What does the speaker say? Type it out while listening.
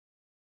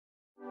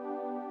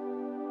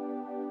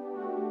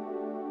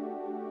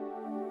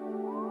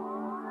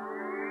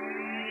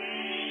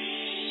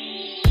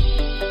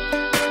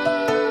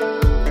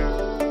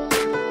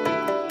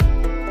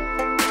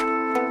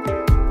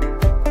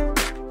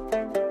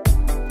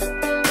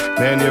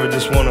Man, you ever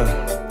just wanna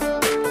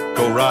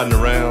go riding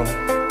around,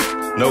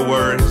 no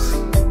worries?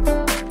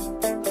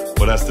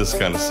 Well, that's this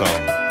kind of song.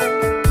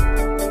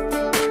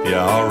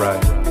 Yeah,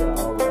 alright.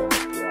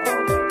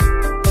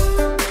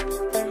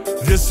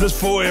 This is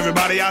for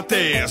everybody out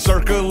there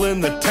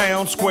circling the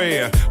town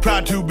square,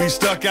 proud to be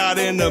stuck out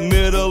in the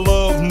middle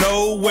of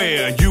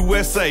nowhere.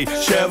 USA,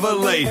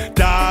 Chevrolet,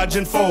 Dodge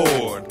and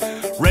Ford,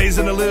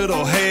 raising a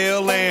little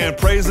hell and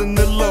praising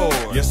the Lord.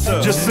 Yes,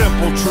 sir. Just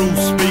simple truth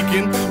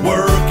speaking,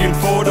 working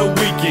for the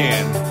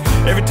weekend.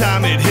 Every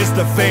time it hits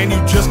the fan, you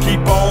just keep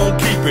on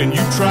keeping.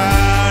 You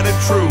tried it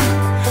true,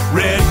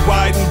 red,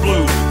 white and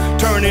blue.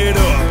 Turn it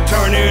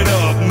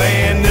up,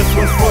 man, this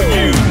one's for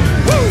you.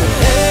 Woo!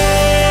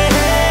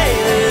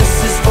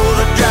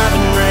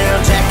 Driving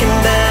around, jacking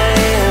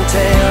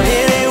downtown,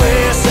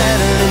 anywhere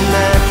Saturday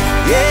night.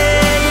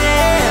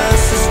 Yeah,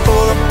 this is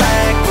for the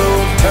back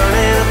road,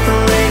 turning up the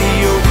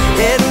radio,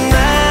 heading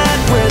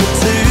right where the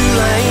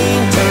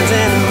two-lane turns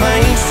into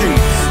Main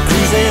Street,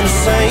 cruising the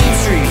same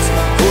streets,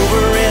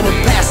 over in the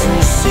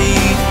passenger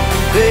seat.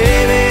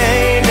 Baby,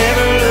 ain't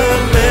never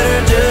looked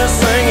better, just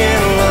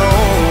singing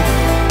along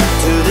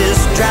to this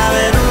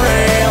driving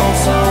around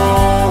song.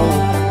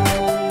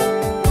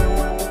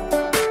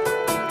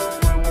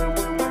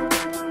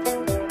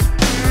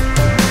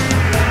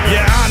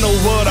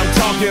 What I'm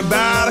talking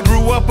about, I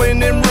grew up in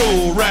them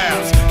rural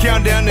routes,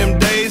 count down them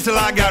days till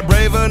I got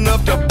brave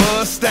enough to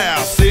bust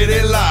out.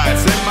 City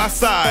lights in my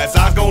sights,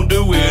 I was gonna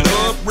do it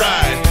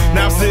upright.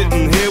 Now I'm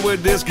sitting here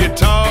with this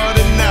guitar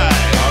tonight,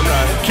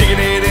 alright, kicking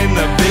it in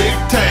the big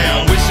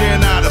town,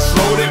 wishing I'd have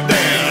slowed it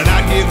down. And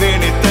I'd give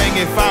anything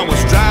if I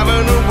was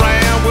driving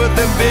around with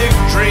them big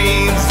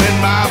dreams in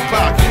my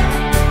pocket.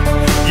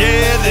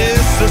 Yeah,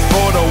 this is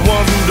for the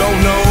ones who don't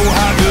know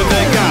how good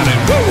they got it.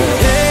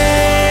 Woo!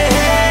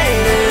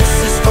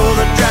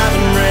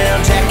 Driving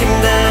around, jacking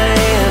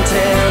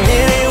downtown,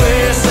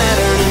 anywhere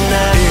Saturday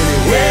night.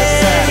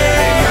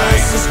 Yeah,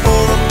 this is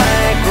for the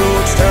back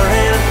roads,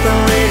 turning up the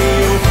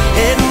radio,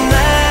 heading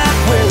right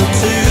where the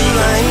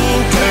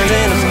two-lane turns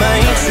into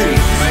Main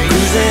Street,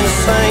 cruising the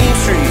same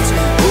streets,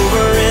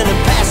 over in the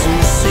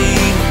passenger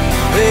seat.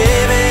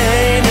 Baby,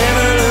 ain't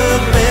never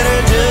looked better,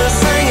 just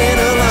singing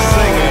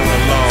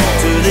along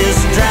to this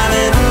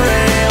driving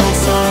around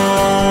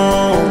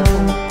song.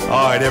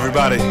 All right,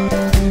 everybody.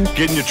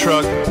 Get in your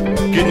truck,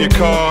 get in your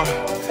car,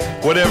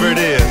 whatever it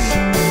is.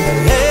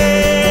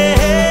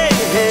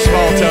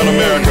 Small town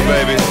America,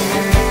 baby.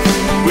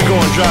 We're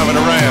going driving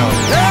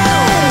around.